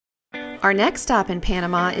Our next stop in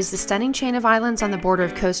Panama is the stunning chain of islands on the border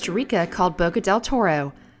of Costa Rica called Boca del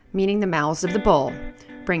Toro, meaning the mouths of the bull.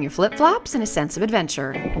 Bring your flip-flops and a sense of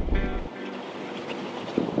adventure.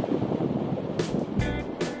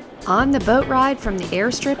 On the boat ride from the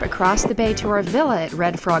airstrip across the bay to our villa at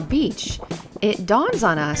Red Frog Beach, it dawns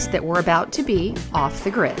on us that we're about to be off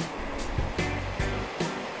the grid.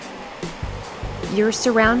 You're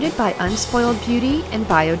surrounded by unspoiled beauty and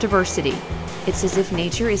biodiversity. It's as if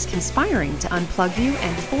nature is conspiring to unplug you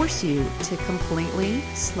and force you to completely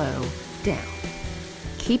slow down.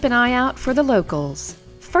 Keep an eye out for the locals.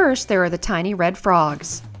 First, there are the tiny red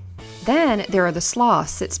frogs. Then there are the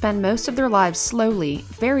sloths that spend most of their lives slowly,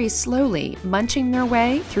 very slowly, munching their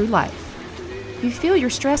way through life. You feel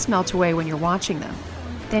your stress melt away when you're watching them.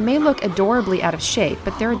 They may look adorably out of shape,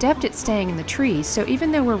 but they're adept at staying in the trees, so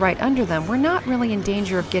even though we're right under them, we're not really in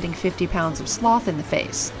danger of getting 50 pounds of sloth in the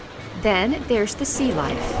face. Then there's the sea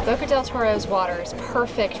life. Boca del Toro's water is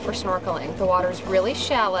perfect for snorkeling. The water's really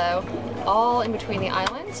shallow, all in between the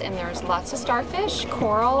islands, and there's lots of starfish,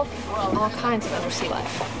 coral, all kinds of undersea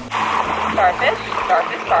life. Starfish,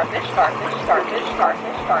 starfish, starfish, starfish, starfish,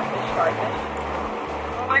 starfish, starfish, starfish.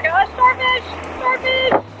 Oh my gosh, starfish!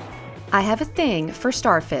 Starfish! I have a thing for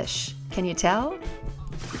starfish. Can you tell?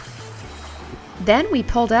 Then we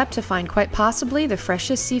pulled up to find quite possibly the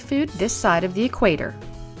freshest seafood this side of the equator.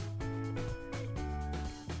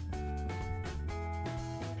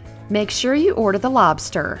 Make sure you order the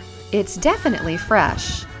lobster. It's definitely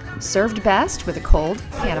fresh, served best with a cold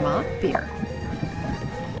Panama beer.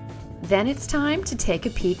 Then it's time to take a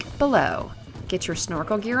peek below. Get your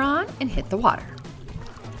snorkel gear on and hit the water.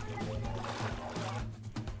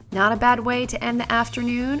 Not a bad way to end the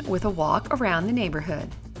afternoon with a walk around the neighborhood.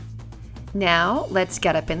 Now let's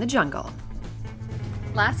get up in the jungle.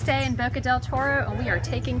 Last day in Boca del Toro, and we are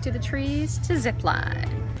taking to the trees to zipline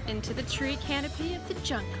into the tree canopy of the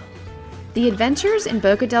jungle. The adventures in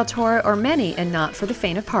Boca del Toro are many and not for the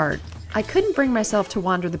faint of heart. I couldn't bring myself to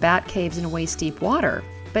wander the bat caves in waist-deep water,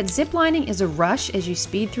 but ziplining is a rush as you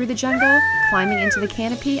speed through the jungle, climbing into the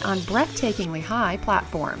canopy on breathtakingly high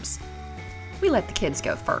platforms. We let the kids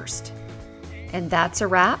go first. And that's a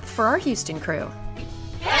wrap for our Houston crew.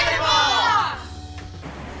 Panama!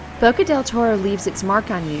 Boca del Toro leaves its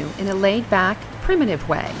mark on you in a laid-back, primitive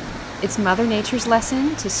way. It's Mother Nature's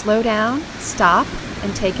lesson to slow down, stop,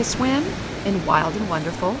 and take a swim in wild and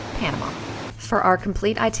wonderful Panama. For our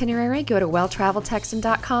complete itinerary, go to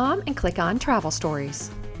welltraveledtexan.com and click on Travel Stories.